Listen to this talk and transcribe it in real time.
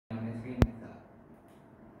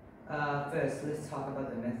First, let's talk about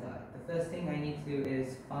the method. The first thing I need to do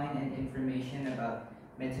is find an information about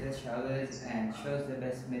meteor showers and shows the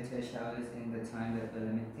best meteor showers in the time that were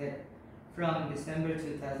limited from December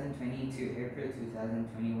 2020 to April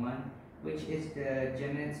 2021, which is the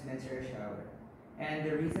Geminids Meteor Shower. And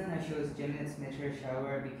the reason I chose Geminids Meteor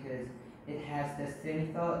Shower because it has the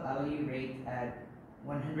zenithal hourly rate at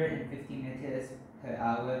 150 meters per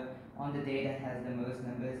hour on the day that has the most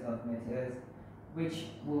numbers of meteors, which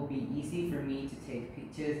will be easy for me to take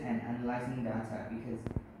pictures and analyzing data because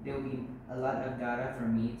there will be a lot of data for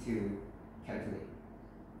me to calculate.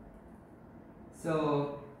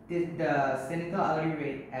 So the zenithal hourly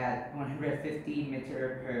rate at 150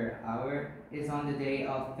 meter per hour is on the day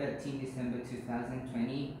of 13 December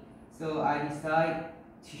 2020. So I decide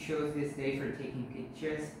to choose this day for taking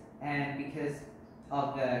pictures, and because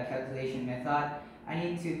of the calculation method, I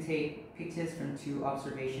need to take pictures from two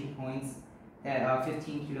observation points that are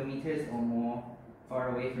 15 kilometers or more far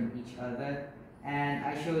away from each other. And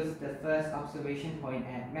I chose the first observation point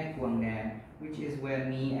at Mekwang Dam, which is where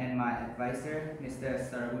me and my advisor, Mr.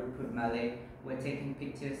 Thanapat Lampramool, were taking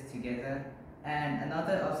pictures together. And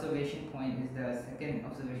another observation point is the second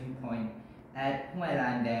observation point at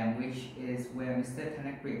Huailan Dam, which is where Mr.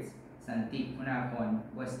 Thanapat Lampramool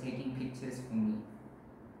was taking pictures for me.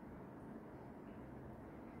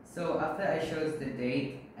 So after I chose the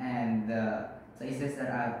date and the places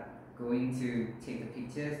that I'm going to take the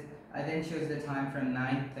pictures, I then chose the time from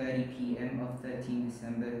 9:30 p.m. of 13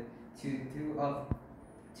 December to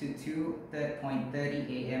 2:30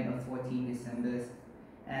 a.m. of 14 December,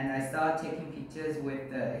 and I start taking pictures with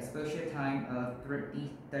the exposure time of 30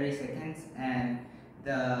 seconds and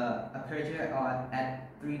the aperture at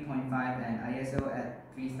 3.5 and ISO at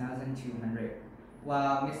 3200.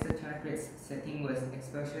 While Mr. Thanapad's setting was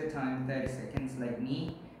exposure time 30 seconds like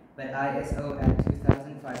me, but ISO at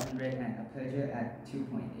 2500 and aperture at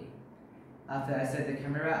 2.8. After I set the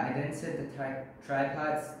camera, I then set the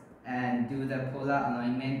tripods and do the polar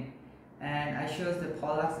alignment. And I chose the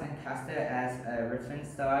Pollux and Castor as reference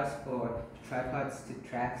stars for tripods to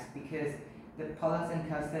tracks because the Pollux and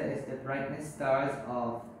Castor is the brightest stars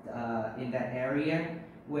of in that area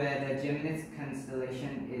where the Geminids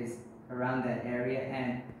constellation is around that area,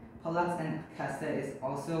 and Pollux and Castor is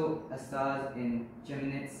also a star in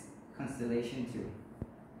Geminids constellation too.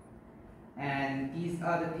 And these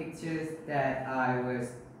are the pictures that I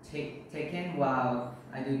was taken while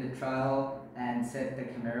I do the trial and set the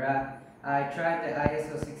camera. I tried the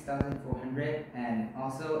ISO 6400 and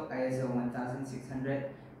also ISO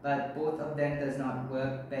 1600, but both of them does not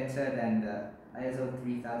work better than the ISO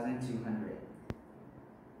 3200.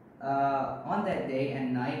 On that day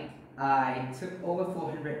and night, I took over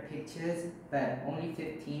 400 pictures, but only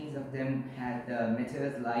 15 of them had the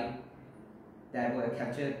meteor's light that were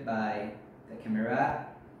captured by the camera.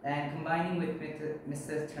 And combining with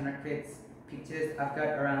Mr. Thanapad's pictures, I've got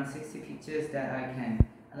around 60 pictures that I can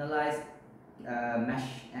analyze,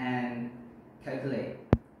 mesh, and calculate.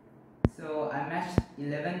 So I meshed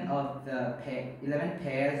 11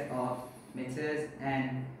 pairs of meteors,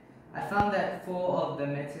 and I found that 4 of the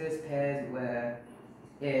meteors pairs were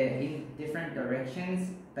in different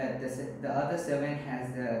directions, but the other 7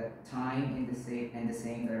 has the time in the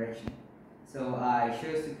same direction. So I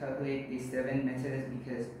chose to calculate these 7 methods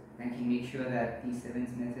because I can make sure that these 7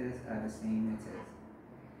 methods are the same methods.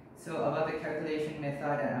 So about the calculation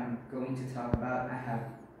method that I'm going to talk about,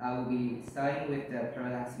 I will be starting with the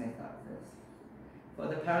parallax method first. For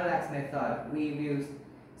the parallax method, we will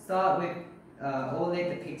start with overlay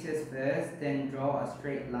the pictures first, then draw a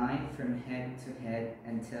straight line from head to head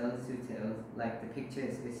and tails to tails like the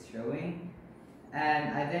pictures is showing.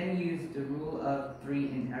 And I then use the rule of 3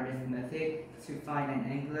 in arithmetic to find an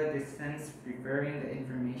angular distance, referring the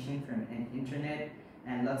information from an internet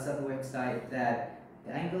and lots of websites that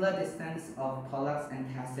the angular distance of Pollux and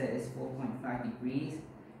Castor is 4.5 degrees.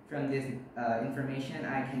 From this information,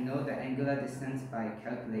 I can know the angular distance by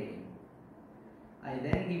calculating. I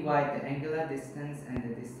then divide the angular distance and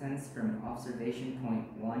the distance from observation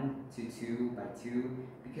point 1 to 2 by 2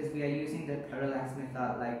 because we are using the parallax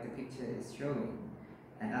method like the picture is showing.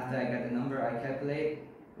 And after I get the number, I calculate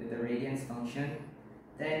with the radians function.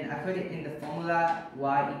 Then I put it in the formula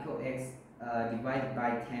y equal x divided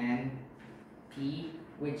by tan p,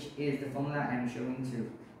 which is the formula I'm showing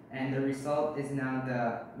too. And the result is now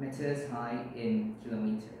the meteor's height in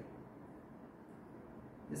kilometer.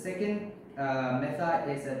 The second method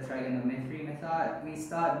is a trigonometry method. We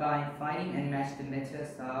start by finding and match the meteor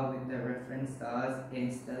star with the reference stars in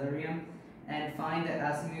stellarium and find the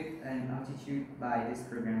azimuth and altitude by this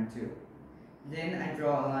program too. Then I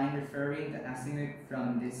draw a line referring the azimuth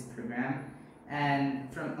from this program,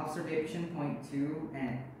 and from observation point 2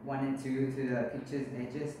 and 1 and 2 to the picture's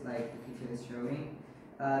edges, like the picture is showing.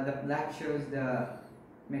 The black shows the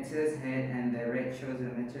meteor's head and the red shows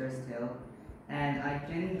the meteor's tail. And I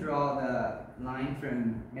can draw the line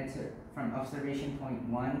from observation point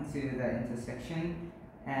 1 to the intersection,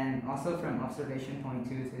 and also from observation point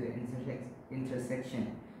 2 to the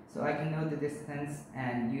intersection. So I can know the distance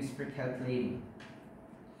and use for calculating.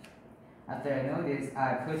 After I know this,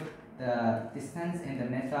 I put the distance in the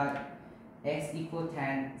method x equal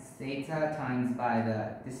tan theta times by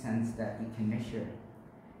the distance that we can measure.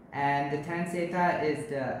 And the tan theta is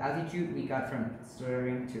the altitude we got from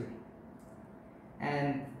observing 2.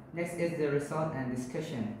 And next is the result and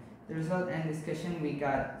discussion. The result and discussion we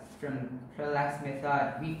got from parallax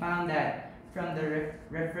method. We found that from the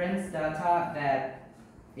reference data that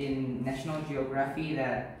in National Geography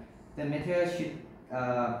that the meteor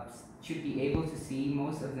should be able to see,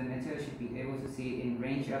 most of the meteors should be able to see in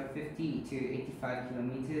range of 50 to 85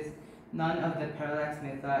 kilometers. None of the parallax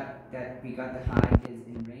method that we got the high is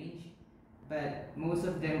in range, but most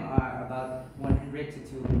of them are about 100 to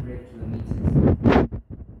 200 kilometers.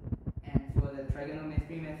 And for the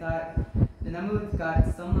trigonometry method, the number we've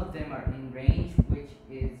got, some of them are in range, which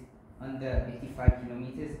is under 85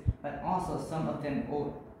 kilometers, but also some of them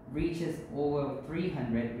reaches over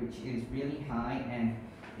 300, which is really high, and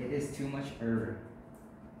it is too much error.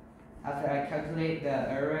 After I calculate the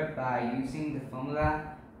error by using the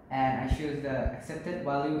formula, and I choose the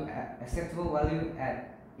acceptable value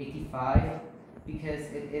at 85,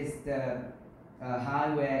 because it is the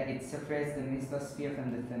high where it separates the mesosphere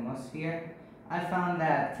from the thermosphere. I found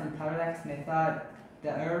that from parallax method,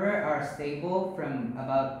 the error are stable from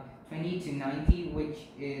about 20 to 90, which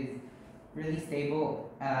is really stable,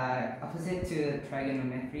 opposite to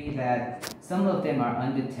trigonometry that some of them are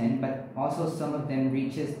under 10, but also some of them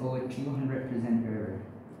reaches over 200% error.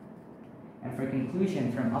 And for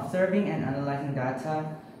conclusion, from observing and analyzing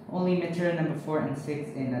data, only meteor number 4 and 6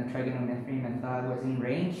 in the trigonometry method was in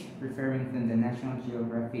range, referring from the National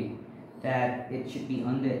Geography that it should be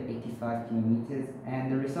under 85 kilometers,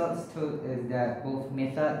 and the results told is that both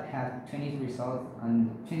methods have 22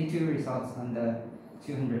 results under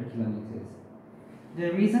 200 kilometers.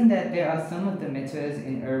 The reason that there are some of the meteors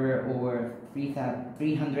in error over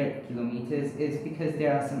 300 kilometers is because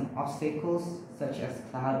there are some obstacles such as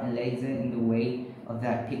cloud and laser in the way of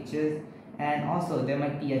that pictures, and also there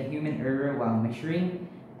might be a human error while measuring,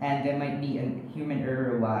 and there might be a human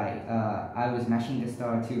error while I was matching the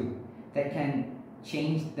star too. That can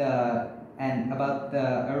change about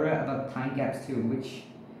the error about time gaps too, which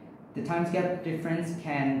the time gap difference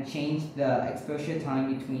can change the exposure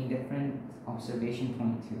time between different observation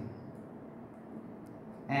points too.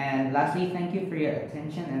 And lastly, thank you for your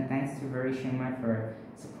attention, and thanks to Varee Chiangmai for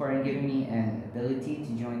supporting, giving me an ability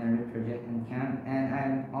to join our project and camp. And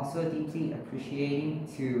I'm also deeply appreciating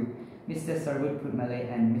to Mr. Sarvut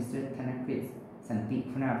Putmale and Mr. Thanapat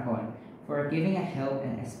Lampramool for giving a help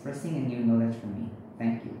and expressing a new knowledge for me.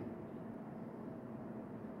 Thank you.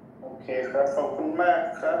 โอเคครับขอบคุณมาก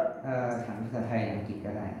ครับถามภาษาไทยอังกฤษ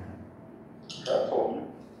ก็ได้นะครับครับผม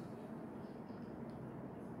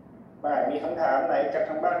มีคำถามไหนจาก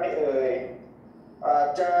ทางบ้านไหมเอ่ย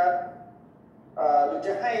หรือจ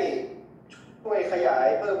ะให้ช่วยขยาย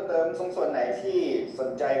เพิ่มเติมส่วนไหนที่สน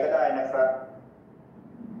ใจก็ได้นะครับ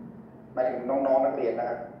หมายถึงน้องๆนักเรียนนะ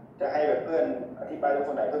ครับจะให้แบบเพื่อนอธิบายต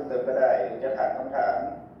รงไหนเพิ่มเติมก็ได้หรือจะถามคำถาม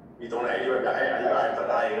มีตรงไหนที่แบบอยากให้อธิบายภาษา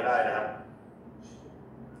ไทยก็ได้นะครับ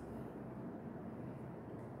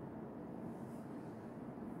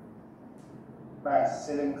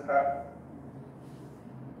ซิลิมครับ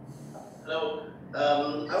Hello.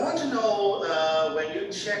 I want to know when you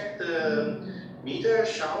check the meteor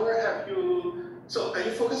shower, are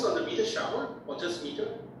you focused on the meteor shower or just meteor?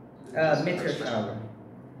 Meteor shower.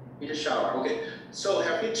 Meteor shower, okay. So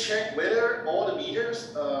have you checked whether all the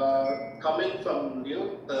meteors are coming from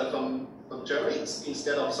Germany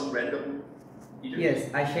instead of some random meteor? Yes,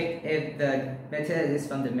 I checked if the meteor is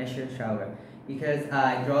from the meteor shower, because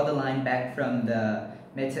I draw the line back from the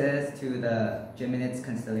meteors to the Geminids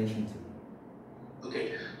constellation too.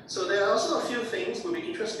 Okay, so there are also a few things will be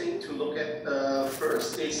interesting to look at.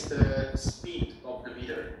 First is the speed of the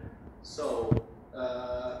meteor. So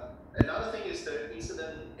another thing is the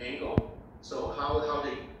incident angle. So how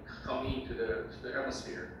they come into the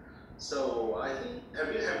atmosphere. So I think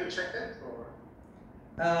have you checked that or?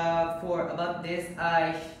 For about this,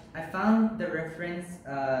 I found the reference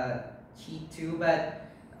sheet too, but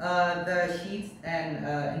the sheets and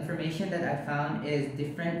information that I found is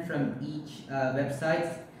different from each website.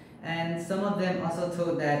 And some of them also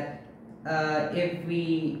told that if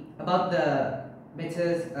we about the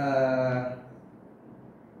meteors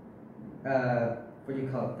what do you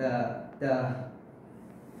call it? The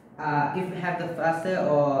if we have the faster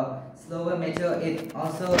or slower meteor, it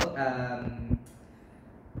also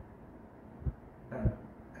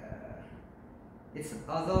it's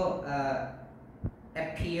also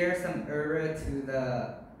appear some error to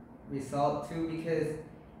the result too, because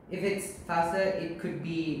if it's faster, it could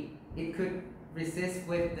resist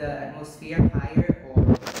with the atmosphere higher or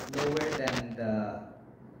lower than the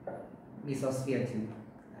mesosphere too.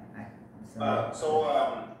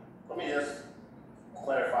 Let me just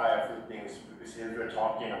clarify a few things because you're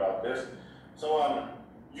talking about this. So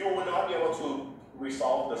you will not be able to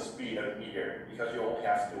resolve the speed of the meteor because you only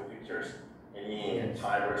have still pictures. Any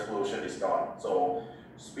time resolution is gone. So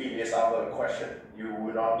speed is out of the question. You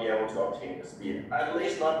will not be able to obtain the speed, at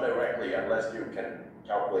least not directly, unless you can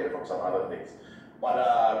calculate it from some other things. But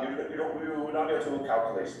you will not be able to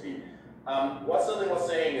calculate speed. What Sterling was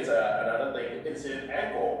saying is another thing. It's an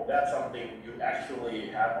angle. That's something you actually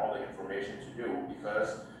have all the information to do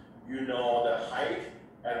because you know the height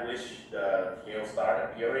at which the tail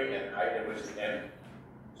start appearing and height at which it ends.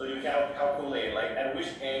 So you can calculate like at which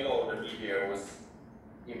angle the meteor was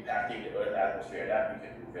impacting the Earth's atmosphere. That you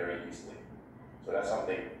can do very easily. So that's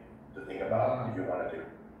something to think about if you want to do.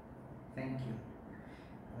 Thank you.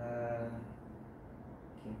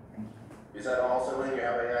 Okay, thank you. Is that all, Sterling? You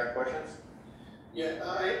have any other questions? Yeah,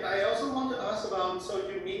 I also want to ask about, so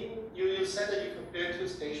you mean, you said that you compare two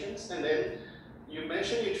stations and then you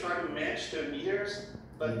mentioned you try to match the meters,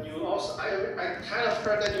 but you also, I kind of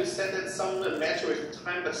heard that you said that some match with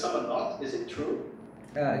time, but some are not. Is it true?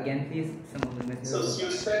 Again, please, some of the methods. So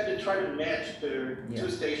you said you try to match the two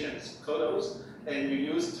stations, photos, and you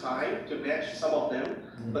use time to match some of them,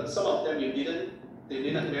 but some of them you didn't, they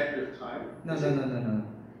didn't match with time? No.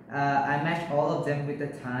 I matched all of them with the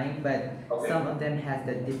time, but some of them has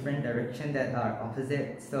the different direction that are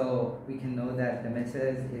opposite, so we can know that the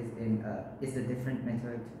method is a different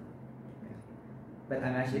method. Yeah. But I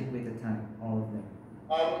matched it with the time, all of them.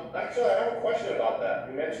 Actually, I have a question about that.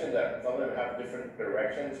 You mentioned that some of them have different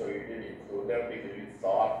directions, so you didn't include them because you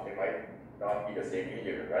thought it might not be the same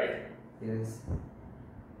meteor, right? Yes.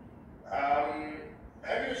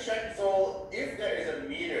 Have you checked, so if there is a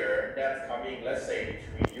meteor that's coming, let's say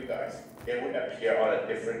between you guys, it would appear on a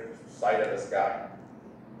different side of the sky,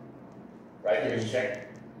 right? Have you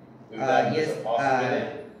checked? Yes,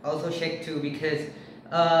 also check too, because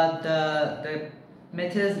the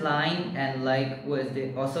meteor's line and light was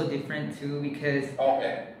also different too, because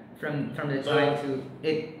from the time to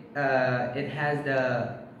it has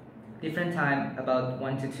the different time about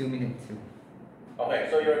 1 to 2 minutes too. Okay,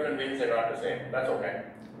 so you're convinced they're not the same. That's okay.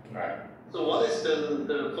 All right. So what is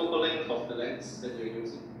the focal length of the lens that you're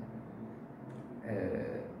using?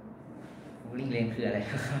 Focal length คืออะไร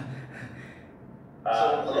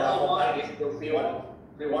So how wide is the field?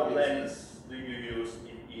 What lens do you use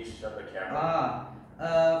in each of the camera?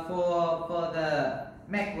 For the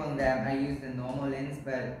Mac Wangdam, I use the normal lens,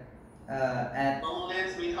 but at normal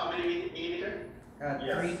lens means how many millimeter?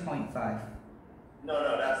 3.5. No,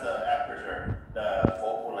 that's the aperture, the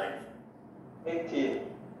focal length. 18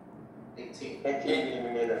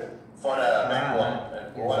 millimeters. For the Mac one.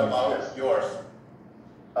 What about yours?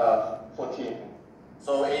 14.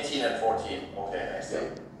 So 18 and 14. Okay, I see.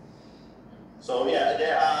 So yeah,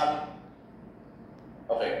 there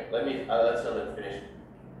okay, let's let it finish.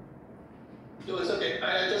 No, it's okay.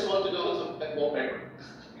 I just want to know some more background.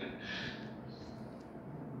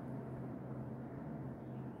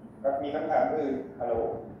 ครับมีคำถามอื่นฮัลโหล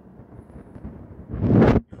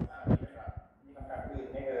มีคำถามอื่น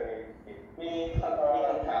ไม่เอ่ยมีค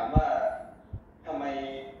ำถามว่าทำไม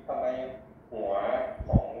หัวข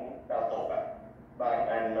องดาวตกอะบาง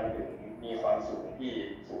อันมันถึงมีความสูงที่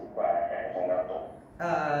สูงกว่าแขนของดาวตก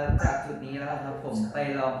จากจุดนี้แล้วครับผมไป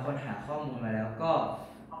ลองค้นหาข้อมูลมาแล้วก็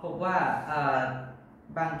พบว่า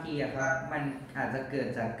บางทีอะครับมันอาจจะเกิด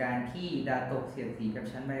จากการที่ดาวตกเสียดสีกับ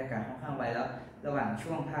ชั้นบรรยากาศค่อนข้างไวแล้วระหว่าง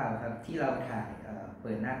ช่วงภาพครับที่เราถ่ายเ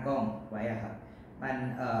ปิดหน้ากล้องไว้อะครับมัน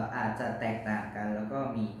อาจจะแตกต่างกันแล้วก็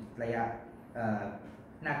มีระยะ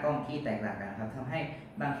หน้ากล้องที่แตกต่างกันครับทำให้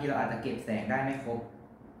บางทีเราอาจจะเก็บแสงได้ไม่ครบ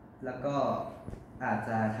แล้วก็อาจจ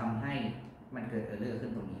ะทำให้มันเกิดเออร์เลอร์ขึ้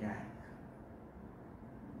นตรงนี้ได้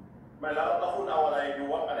ไม่แล้วคุณเอาอะไรดู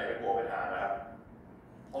ว่าอันไหนเป็นบวกเป็นหารนะครับ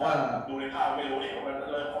เพราะว่าดูในภาพไม่รู้นี่ว่ามัน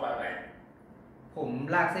เริ่มเข้ามาไหนผม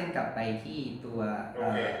ลากเส้นกลับไปที่ตัวโอ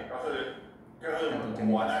เคก็คือ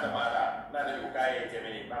หัวน่าจะอยู่ใกล้เจ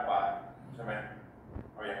มินิมากกว่าใช่ไหม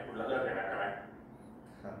เอาอย่างคุณเริ่มอย่างนั้นใช่ไหม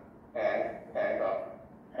ครับแผนก่อน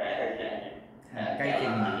ใกล้เคียงดี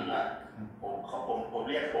ผม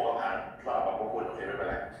เรียกโปรผ่านสลับกับพวกคุณโอเคไม่เป็น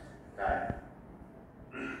ไรได้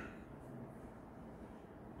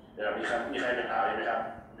เดี๋ยวมีใครเป็นถามไหมครับ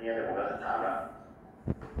ไม่งั้นเดี๋ยวผมจะถามละ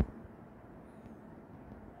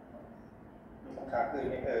มีคำถามอื่น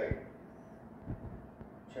ไหมเอ่ย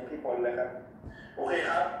เชิญพี่พลเลยครับโอเค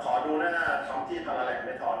ครับขอดูหน้าทำที่พังอะไรไ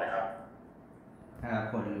ม่ถอนนะครับ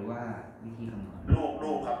ผลหรือว่าวิธีคำนวณ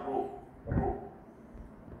รูปครับรูป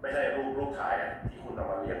ไม่ใช่รูปถ่ายที่คุณเอา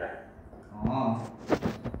มาเรียนนะ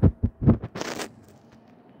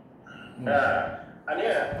อันนี้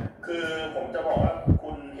คือผมจะบอกว่าคุ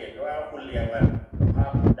ณเห็นว่าคุณเรียงกันภา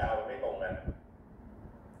พดาวไม่ตรงกัน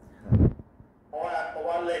เพราะ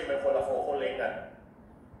ว่าเลนเป็นคนละโฟกัสเลนกัน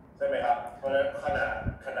ใช่ไหมครับเพราะฉะนั้นขน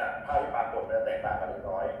าดภาพที่ปรากฏมันแตกต่างกันเล็ก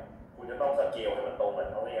น้อยคุณจะต้องสเกลให้มันตรงกัน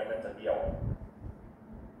เพราะไม่งั้นมันจะเบี้ยว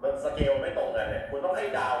มันสเกลไม่ตรงกันเนี่ยคุณต้องให้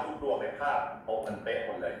ดาวทุกดวงในภาพตรงกันเป๊ะห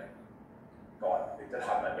มดเลยก่อนถึงจะท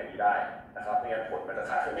ำมันอย่างนี้ได้นะครับไม่งั้นผลมันจะ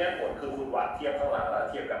ขาดคือไม่งั้นผลคือคุณวัดเทียบข้างหลังแล้ว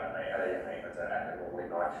เทียบกับอันไหนอะไรยังไงมันจะอาจจะงงเล็ก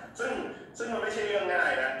น้อยซึ่งมันไม่ใช่เรื่องง่าย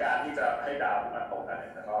นะการที่จะให้ดาวมันตรงกัน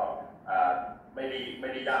แต่ก็ไม่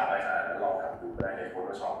ได้ยากอะไรขนาดนั้นลองทำดูก็ได้ใน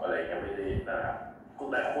Photoshop อะไรอย่างเงี้ยไม่ได้นะครับ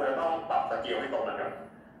แต่คุณจะต้องปรับสเกลให้ตรงกันกับ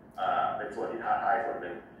เป็นส่วนที่ท้าทายส่วนห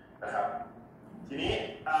นึ่งนะครับทีนี้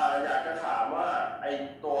อยากจะถามว่าไอ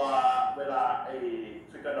ตัวเวลาไอ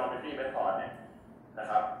trigonometry method เนี่ยนะ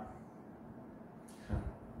ครับ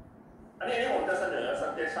อันนี้ผมจะเสนอ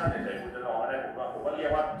suggestion เฉยๆคุณจะลองได้ผมก็เรีย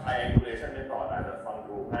กว่า triangulation method อาจจะฟัง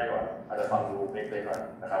ดูง่ายกว่าอาจจะฟังดูเล็กๆหน่อย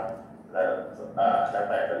นะครับแล้วแ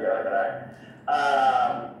ต่จะเรียกอะไรก็ได้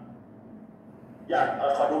อยาก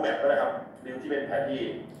ขอดูแบบก็ได้ครับริ้วที่เป็นแผนที่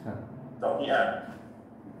จอที่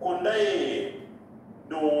คุณได้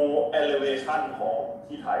ดู elevation ของ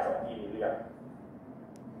ที่ถ่ายสองที่นี้หรือยัง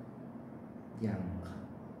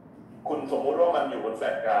คุณสมมุติว่ามันอยู่บนแฟล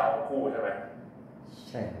ตกราวด์คู่ใช่ไหม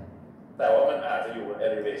ใช่ครับแต่ว่ามันอาจจะอยู่บน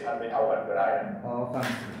elevation ไม่เท่ากันก็ได้ความ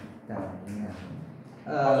สูงจากนี้ครับ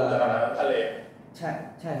ความสูงจากน้ำทะเลใ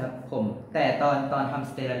ช่ครับผมแต่ตอนทำ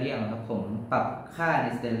สเตลเลียมครับผมปรับค่าใน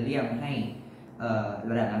สเตลเลียมให้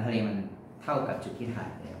ระดับน้ำทะเลมันเท่ากับจุดที่ถ่าย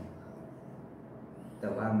แล้วแต่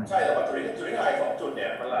ว่ามันใช่แต่ว่าจุดที่ถ่าย2จุดเนี่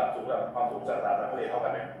ยมันระดับสูงกับความสูงจากระดับน้ำทะเลเท่ากั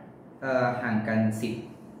นไหมห่างกัน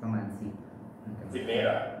10ประมาณ10 เมตร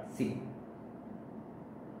อ่ะ10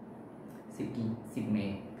 เม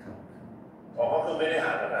ตรครับก็คือไม่ได้ห่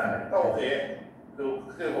างกันนะก็โอเค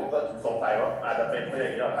คือผมก็สงสัยว่าอาจจะเป็นเพราะอย่า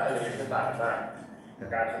งนี้เราถ้าเรียนขึ้นต่างมาก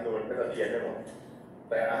การคำนวณก็จะเทียนได้หมด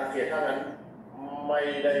แต่อาเทียนถ้านั้นไม่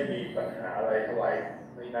ได้มีปัญหาอะไรเท่าไหร่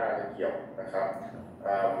ไม่น่าจะเกี่ยวนะครับ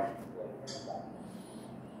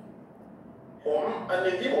ผมอัน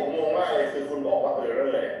นึงที่ผมงงมากเลยคือคุณบอกว่าerror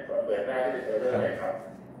เนี่ยเปิดหน้าที่เป็นerrorเลยครับ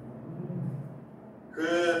คื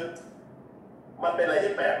อมันเป็นอะไร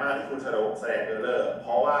ที่แปลกมากที่คุณแสดงerrorเพ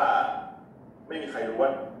ราะว่าไม่มีใครรู้ว่า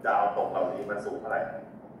ดาวตกเหล่านี้มันสูงเท่าไหร่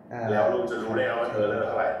แล้วลุงจะรู้ได้ว่าerrorเ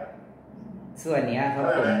ท่าไหร่ส่วนนี้ครับ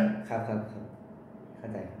ผมครับเข้า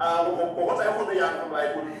ใจผมเข้าใจว่าคุณพยายามทำอะไร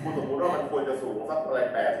คุณสมมติว่ามันควรจะสูงสักอะไร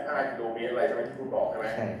85 กิโลเมตรอะไรใช่ไหมที่คุณบอกใช่ไหม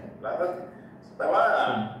แล้วก็แต่ว่า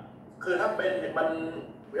คือถ้าเป็นมัน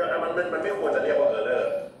ไม่ควรจะเรียกว่าerror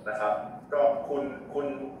นะครับก็คุณ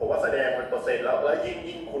ผมว่าแสดงเป็นเปอร์เซ็นต์แล้ว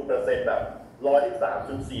ยิ่งคุณเปอร์เซ็นต์แบบ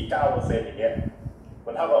113.49%อย่างเงี้ย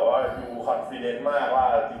มันเท่ากับว่าอยู่คอนฟิเดนซ์มากว่า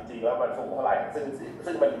จริงๆแล้วมันสูงเท่าไหร่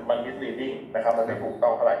ซึ่งมัน misleading นะครับมันไม่ถูกต้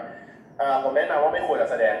องเท่าไหร่ผมแนะนำว่าไม่ควรจะ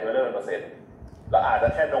แสดงerrorเป็นเปอร์เซ็นต์เราอาจจะ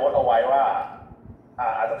แค่โน้ตเอาไว้ว่า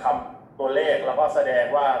อาจจะทำตัวเลขแล้วก็แสดง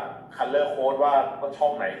ว่า color code ว่าช่อ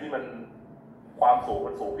งไหนที่มันความสูง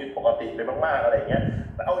มันสูงผิดปกติไปมากๆอะไรเงี้ย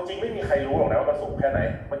แต่เอาจริงไม่มีใครรู้หรอกนะว่ามันสูงแค่ไหน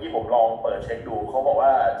เมื่อกี้ผมลองเปิดเช็คดูเขาบอกว่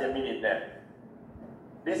า Geminids เนี่ย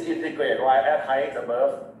disintegrate while at height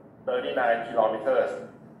above 39 kilometers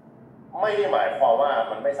ไม่ได้หมายความว่า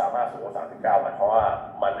มันไม่สามารถสูงกว่า39หมายความว่า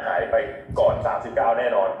มันหายไปก่อน39แน่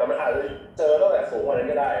นอนแต่มันอาจจะเจอตั้งแต่สูงกว่านั้น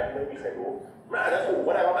ก็ได้ไม่มีใครรู้มันอาจจะสูง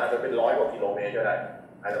ก็ได้ว่ามันอาจจะเป็น100 กว่ากิโลเมตรก็ได้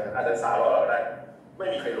อาจจะ300ก็ได้ไม่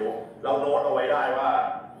มีใครรู้เราโน้ตเอาไว้ได้ว่า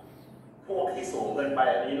พวกที่สูงเกินไป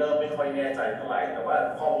อันนี้เริ่มไม่ค่อยแน่ใจเท่าไหร่แต่ว่า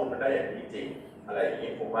ข้อมูลมันได้อย่างนี้จริงอะไรอย่างนี้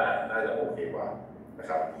ผมว่าน่าจะโอเคกว่านะ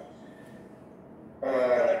ครับ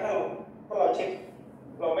ถ้าเราเช็ค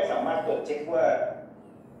เราไม่สามารถตรวจเช็คว่า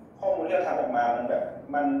ข้อมูลที่เราทำออกมามันแบบ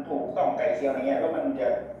มันถูกต้องไกลเคียงอะไรเงี้ยแล้วมัน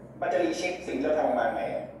จะรีเช็คสิ่งที่เราทำออกมาไง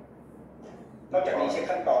นอกจากรีเช็ค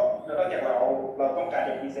ขั้นตอนแล้วนอกจากเราต้องการจ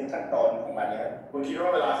ะพรีเซนต์ขั้นตอนของมันเนี่ยคุณคิดว่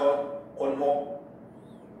าเวลาเขาค้นพบ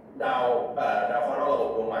ดาวเคราะห์นอกระบบ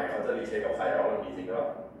ดวงใหม่เขาจะรีเช็คกับใครว่ามันมีจริงหรือเปล่า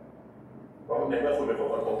เพราะในเมื่อคุณเป็นคน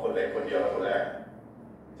ค้นพบคนเล็กคนเดียวและคนแรก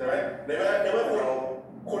ใช่ไหมในเมื่อ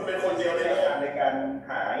คุณเป็นคนเดียวในการห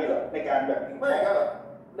าอย่างหรอในการแบบไม่ก็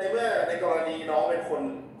ในกรณีน้องเป็น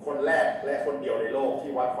คนแรกและคนเดียวในโลก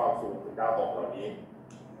ที่วัดความสูงถึงดาวตกเหล่านี้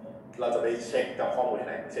เราจะไปเช็คกับข้อมูลที่ไ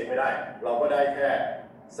หนเช็คไม่ได้เราก็ได้แค่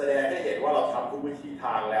แสดงให้เห็นว่าเราทำทุกวิธีท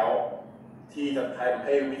างแล้วที่จะทำใ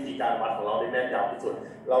ห้วิธีการวัดของเราได้แม่นยำที่สุด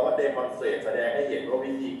เราก็เดมอนสเตรตแสดงให้เห็นว่า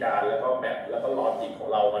วิธีการแล้วก็แมทแล้วก็ลอจิกของ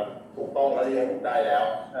เรามันถูกต้องและที่ถูกได้แล้ว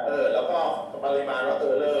แล้วก็ปริมาณว่า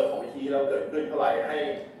เลอร์ของวิธีที่เราเกิดขึ้นเท่าไหร่ใ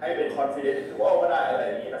ห้เป็น confidence interval ก็ได้อะไร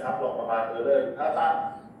อย่างนี้นะครับลองประมาณเลอร์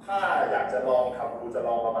ถ้าอยากจะลองทำดูจะล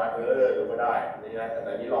องประมาณเลอร์ดูก็ได้นี่นะแต่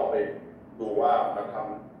นี้ลองไปดูว่ามันทำ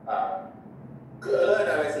คือเลอร์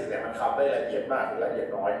ในสิ่งเนี่ยมันทำได้ละเอียดมากหรือละเอียด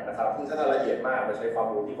น้อยนะครับซึ่งถ้าละเอียดมากมันใช้ความ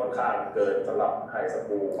รู้ที่ค่อนข้างเกินสำหรับไฮส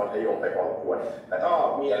คูลมัธยมไปพอสมควรแต่ก็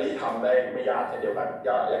มีอะไรที่ทำได้ไม่ยากเช่นเดียวกันอ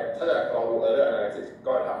ย่างถ้าจะลองดูเลอร์ในสิ่ง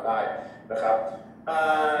ก็ทำได้นะครับ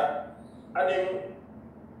อันนึ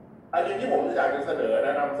งที่ผมอยากจะเสนอ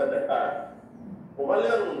นำเสนอผมว่าเ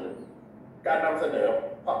รื่องการนำเสนอ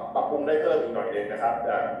ปรับปรุงได้เพิ่มอีกหน่อยนึงนะครับ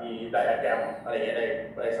มีไดอะแกรมอะไรเงี้ยใ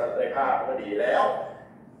นภาพก็ดีแล้ว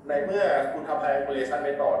ในเมื่อคุณทำ triangulation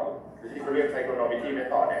method หรือที่เขาเรียก trigonometry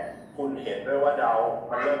method เนี่ยคุณเห็นด้วยว่าดาว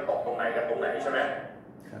มันเริ่มตกตรงไหนกับตรงไหนใช่ไหม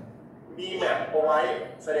มีแมปเอาไว้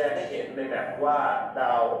แสดงให้เห็นในแมปว่าด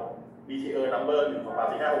าว BTR number 1 2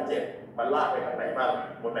 3 4 5 6 7มันลากไปทางไหนบ้าง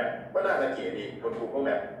บนแมปก็น่าจะเก๋ดีบนGoogle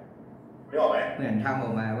Mapไม่ออกไหมเหมือนทำอ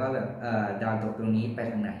อกมาว่าแบบดาวตกตรงนี้ไป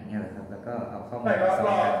ทางไหนเนี่ยเหรอครับแล้วก็เอาเข้ามา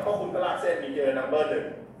ก็คุณก็ลากเส้น BTR number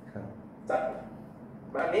 1จัด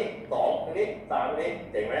มาอันนี้2อันนี้3อันนี้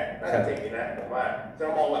เจ๋งไหมน่าจะเจ๋งดีนะผมว่าจะ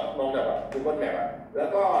มองแบบGoogle Map อ่ะแล้ว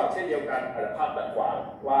ก็เช่นเดียวกันภาพด้านขวา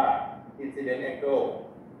ว่า incident angle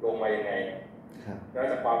ลงมายังไงแล้ว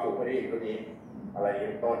จากความสูงพอดีตัวนี้อะไรอย่างนี้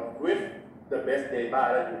ต้น with the best data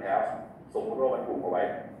that you have สมมติว่ามันถูกเอาไว้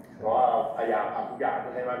เพราะว่าพยายามทำทุกอย่างเพื่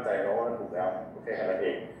อให้มั่นใจแล้วว่ามันถูกแล้วโอเคแค่นั้นเอ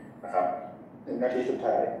งนะครับ1 นาทีสุด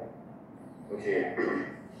ท้ายโอเค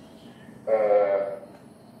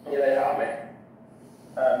มีอะไรถามไหม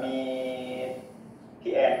มี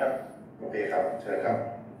พี่แอนครับโอเคครับเชิญครับ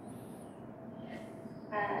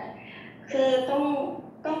คือต้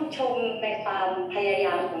องชมในความพยาย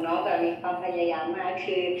ามของน้องแบบมีความพยายามมาก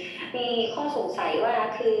คือมีข้อสงสัยว่า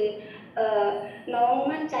คือน้อง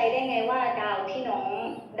มั่นใจได้ไงว่าดาวตก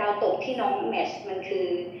ที่น้องแมทช์มันคือ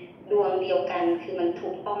ดวงเดียวกันคือมันถู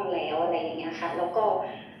กต้องแล้วอะไรอย่างเงี้ยค่ะแล้ว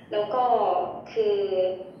ก็คือ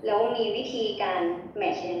แล้วมีวิธีการแม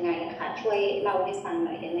ทช์ยังไงอะคะช่วยเล่าให้ฟังห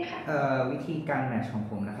น่อยได้ไหมคะวิธีการแมทช์ของ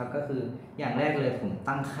ผมนะครับก็คืออย่างแรกเลยผม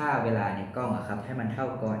ตั้งค่าเวลาในกล้องอะครับให้มันเท่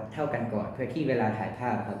ากันก่อนเพื่อที่เวลาถ่ายภ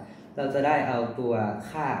าพครับเราจะได้เอาตัว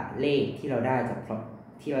ค่าเลขที่เราได้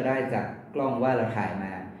จากกล้องว่าเราถ่ายม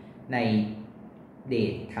าใน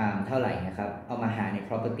date time เท่าไหร่นะครับเอามาหาใน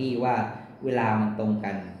property ว่าเวลามันตรง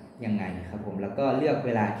กันยังไงครับผมแล้วก็เลือกเ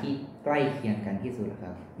วลาที่ใกล้เคียงกันที่สุดค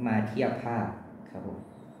รับมาเทียบภาพครับผม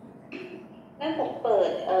งั้นผมเปิด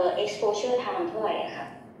exposure time เท่าไหร่ครับ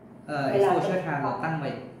exposure time เราตั้งไว้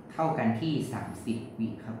เท่ากันที่30 วิ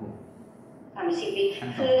ครับผม30 วิ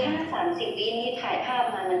คือถ้า30 วินี้ถ่ายภาพ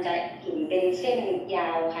มามันจะเห็นเป็นเส้นยา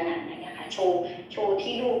วขนาดไหนนะคะโชว์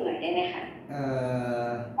ที่รูปหน่อยได้ไหมคะ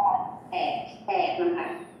8มันค่ะ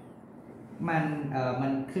มั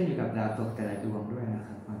นขึ้นอยู่กับดาวตกแต่ละดวงด้วยนะค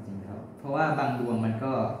รับความจริงครับเพราะว่าบางดวงมัน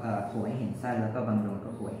ก็โผล่ให้เห็นสั้นแล้วก็บางดวงก็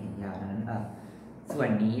โผล่ให้เห็นยาวดังนั้นส่วน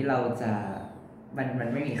นี้เราจะมัน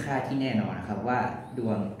ไม่มีค่าที่แน่นอนนะครับว่าด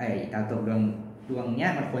วงดาวตกดวงเนี้ย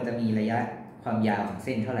มันควรจะมีระยะความยาวของเ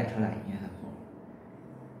ส้นเท่าไหร่เนี่ยครับผม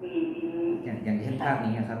อย่างเช่นภาพ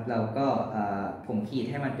นี้นะครับเราก็ผมขีด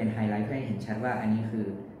ให้มันเป็นไฮไลท์เพื่อให้เห็นชัดว่าอันนี้คือ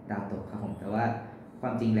ดาวตกครับผมแต่ว่าคว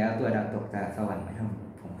ามจริงแล้วตัวดาวตกจะสว่างไหมครับ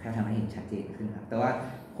ผมแค่ทำให้เห็นชัดเจนขึ้นครับแต่ว่า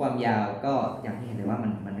ความยาวก็อย่างที่เห็นเลยว่า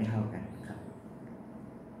มันไม่เท่ากันครับ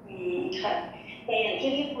ค่ะแต่อย่าง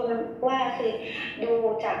ที่พี่คุณว่าคือดู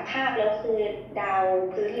จากภาพแล้วคือดาว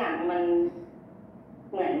พื้นหลังมัน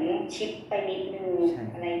เหมือนชิปไปนิดนึง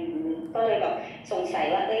อะไรอย่างนี้ก็เลยแบบสงสัย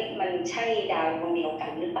ว่ามันใช่ดาวดวงเดียวกั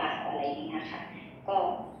นหรือเปล่าอะไรอย่างนี้ค่ะก็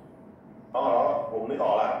แล้วผมนึกอ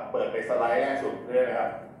อกแล้วเปิดไปสไลด์แรกสุดเลยนะครั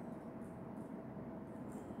บ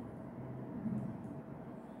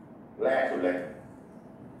แรกสุดเลย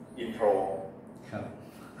อินโทรครับ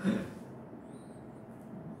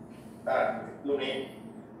รูปนี้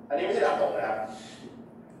อันนี้ไม่ใช่ดาวตกนะครับ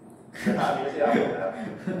ภาพนี้ไม่ใช่ดาวตกนะครับ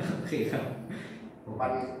โอเคครับมั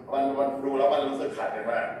นดูแล้วมันรู้สึกขัดกัน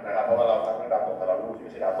มากนะครับเพราะว่าเราตั้งดาวตกแต่เรารูปที่ไ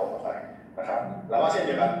ม่ใช่ดาวตกมาใส่นะครับแล้วก็เช่นเ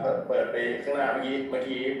ดียวกันเปิดไปข้างหน้าเมื่อ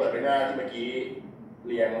กี้เปิดไปหน้าที่เมื่อกี้เ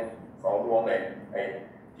รียง2 ดวงเลย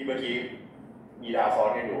ที่เมื่อกี้มีดาวซ้อน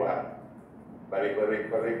กันอยู่ครับบริกเ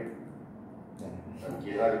มื่อ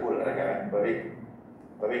กี้เราจะพูดอะไรกันนะบริก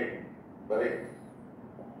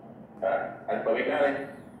อันบริกได้เลย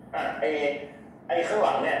ไอ้ข้างห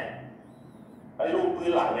ลังเนี่ยไอ้รูปพื้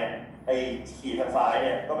นหลังเนี่ยไอ้ขีดทางซ้ายเ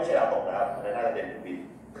นี่ยก็ไม่ใช่ดาวตกนะครับอันนั้นน่าจะเป็นเครื่องบิน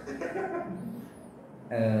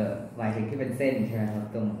หมายถึงที่เป็นเส้นใช่ไหมครับ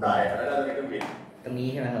ตรงใช่อันนั้นน่าจะเป็นเครื่องบินตรงนี้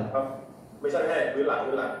ใช่ไหมครับไม่ใช่พื้นหลัง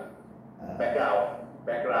แบ็กกราว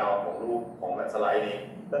ด์ของรูปของสไลด์นี้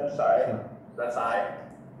ด้านซ้าย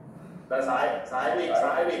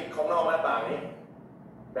วิกข้างนอกหน้าต่างนี้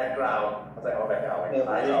แบ็กกราวด์เข้าใจว่าแบ็กกราวด์ไหม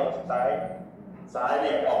ซ้าย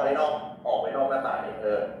วิกออกไปนอกหน้าต่างนี้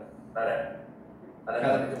นั่นแหละอันนั้นเ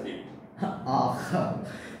ป็นเครื่องบินอ๋อครับ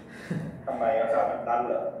ทำไมครับดันเ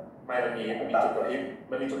หรอไม่มันมีจุดก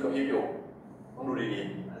ระพริบอยู่ต้องดูดี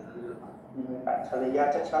ๆอัจฉริยะ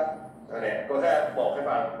ชัดๆนั่นแหละก็แค่บอกให้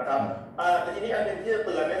ฟังนะครับแต่ทีนี้อันหนึ่งที่จะเ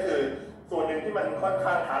ตือนก็คือส่วนหนึ่งที่มันค่อน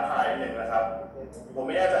ข้างท้าทายหนึ่งนะครับผมไ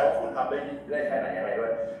ม่แน่ใจว่าคุณทำได้แค่ไหนยังไงด้ว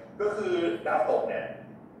ยก็คือดาวตกเนี่ย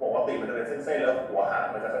ปกติมันจะเป็นเส้นๆแล้วหัวหาง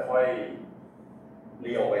มันจะค่อยๆเ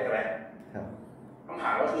ลี้ยวไปใช่ไหมคำถ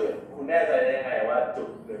ามก็คือคุณแน่ใจได้ยังไงว่าจุด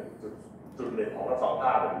หนึ่งของทั้งสองภ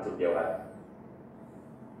าพเป็นจุดเดียวกัน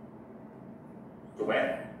ถูกไหม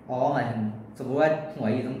อ๋อหมายถึงสมมติว่าหัว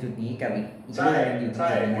อยู่ตรงจุดนี้กับอีกจุดนึงอยู่ตรง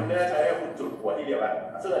จุดนี้คุณแน่ใจว่าคุณจุดหัวที่เดียวกัน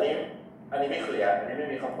ซึ่งอันนี้ไม่เคลียร์อันนี้ไม่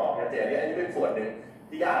มีคำตอบชัดเจนอันนี้เป็นส่วนหนึ่ง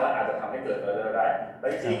ที่ยากและอาจจะทำให้เกิดเออร์ได้แต่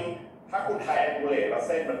จริงถ้าคุณไทแองกูเลตแล้วเ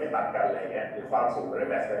ส้นมันไม่ตัดกันอะไรเงี้ยหรือความสูงไม่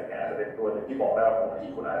แมทช์กันอย่างเงี้ยจะเป็นตัวหนึ่งที่บอกได้ว่าบางที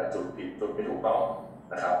คุณอาจจะจุดผิดจุดไม่ถูกต้อง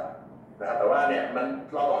นะครับแต่ว่าเนี่ย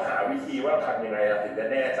เราต้องหาวิธีว่าทำยังไงถึงจะ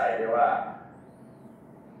แน่ใจได้ว่า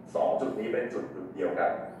2 จุดนี้เป็นจุดเดียวกั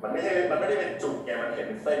นมันไม่ได้เป็นจุดไงมันเห็น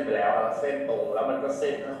เส้นไปแล้วเส้นตรงแล้วมันก็เ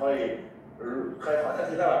ส้นค่อยถ้า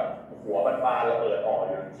คือถ้าแบบหัวบานๆระเบิดออก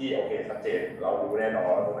อยู่ที่โอเคชัดเจนเรารู้แน่นอน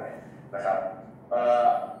ว่าตรงไหนนะครับ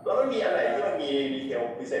แล้วก็มีอะไรที่มันมีดีเทล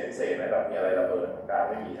พิเศษไหมแบบมีอะไรระเบิดตรงกลาง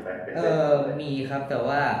ไม่มีใช่ไหมมีครับแต่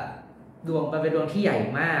ว่าดวงมันเป็นดวงที่ใหญ่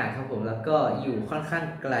มากครับผมแล้วก็อยู่ค่อนข้าง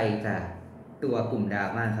ไกลจากตัวกลุ่มดาว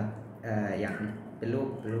มากครับอย่างเป็นรูป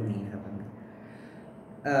นี้นะครับ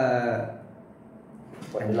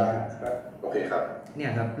เวลาครับโอเคครับเนี่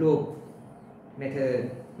ยครับรูปเมเทอ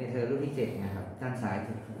ร์รูปที่7นะครับด้านซ้าย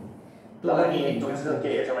สุดตัวนี้จุดสังเก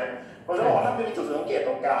ตใช่ไหมผมจะบอกว่าถ้าไม่มีจุดสังเกตต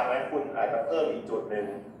รงกลางไหมคุณอาจจะเพิ่มอีกจุดหนึ่ง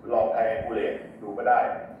ลองไทแองกูเลตดูก็ได้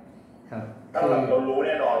ครับถ้าเรารู้แ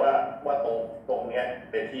น่นอนว่าตรงเนี้ย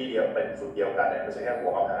เป็นที่เดียวเป็นจุดเดียวกันเนี่ยไม่ใช่แค่หั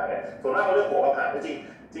วกับหางเนี่ยส่วนมากเราเลือกหัวกับหางจ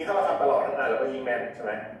ริงถ้าเราทำตลอดทั้งงานเราก็ยิ่งแม่นใช่ไห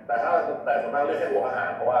มแต่ส่วนมากเลือกแค่หัวกับหาง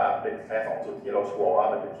เพราะว่าเป็นแค่2 จุดที่เราชัวร์ว่า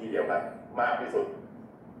มันเป็นที่เดียวกันมากที่สุด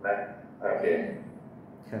นะโอเค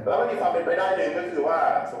แล้วมันมีความเป็นไปได้หนึ่งก็คือว่า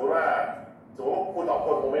สมมติว่าคุณ2 ค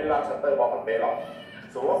นคงไม่ได้รับชัตเตอร์บล็อกมันเป็นหรอก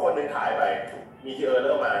สมมติว่าคนหนึ่งถ่ายไปมีทีเ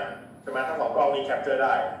ริ่มมาใช่ไหมทั้ง2 กล้องนี้แคปเจอร์ไ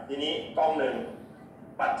ด้ทีนี้กล้องหนึ่ง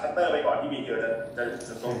ปัดชัตเตอร์ไปก่อนที่มีทีจะ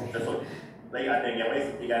สุดในอีกอันหนึ่งยังไม่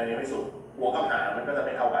สุดอีกอันนึงไม่สุดหัวกับหางมันก็จะไ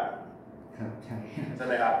ม่เท่ากันครับใช่ไ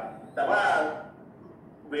หมครับแต่ว่า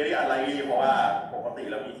very unlikely เพราะว่าปกติ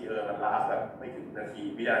แล้วมีทีมันลาสแบบไม่ถึง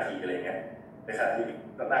วินาทีอะไรเงี้ยในขณะที่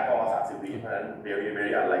หน้ากล้อง30 วิเพราะฉะนั้น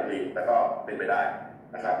very unlikely แต่ก็เป็นไปได้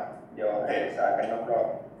นะครับเดี๋ยวให้ศึกษากันรอบ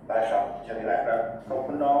ๆได้ครับเช่นนี้แหละครับขอบ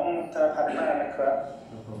คุณน้องธนพัฒน์มากนะครับ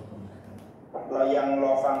เรายังร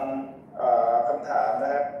อฟังคำถามน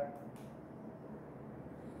ะครับ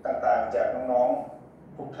ต่างๆจากน้อง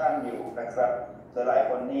ๆทุกท่านอยู่นะครับหลาย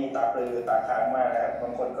คนนี่ตาปลือตาค้างมากนะครับบา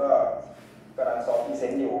งคนก็กำลังซ้อมพรีเซ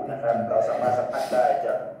นต์อยู่นะครับเราสามารถสัมผัสได้จ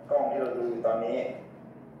ากกล้องที่เราดูตอนนี้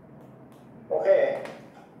โอเค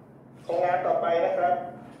โครงงานต่อไปนะครับ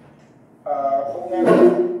โครงงาน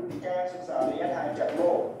การศึกษาระยะทางจากโล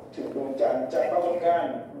กถึงดวงจันทร์จากปรากฏการ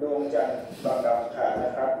ณ์ดวงจันทร์บางดาวอังคารน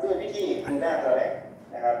ะครับด้วยวิธีดูหน้าแถลง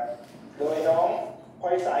นะครับโดยน้องพลอ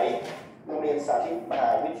ยใสโรงเรียนสาธิตมหา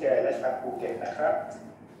วิทยาลัยราชภัฏภูเก็ตนะครับ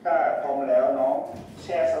ถ้าพร้อมแล้วน้องแช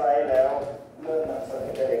ร์สไลด์แล้วเริ่มนำเสน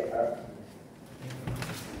อได้เลยครับ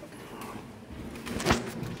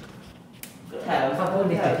แต่เขาพูด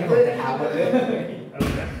ในสิ่งที่ผมจะถามหมดเลย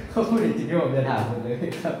เขาพูดในสิ่งที่ผมจะถามหมดเลย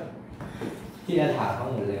ครับที่จะถามเขา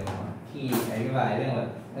หมดเลยที่อธิบายเรื่องแบบ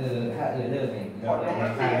ถ้าเลิกเองเรา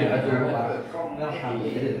ปิดประตูว่าเราทำจะ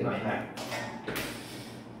ถึง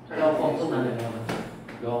เราฟ้องขึ้นมาเลยนะครับ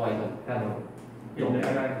รอไว้ก่อนครับปิดเลย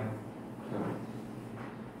ก็ได้ครับ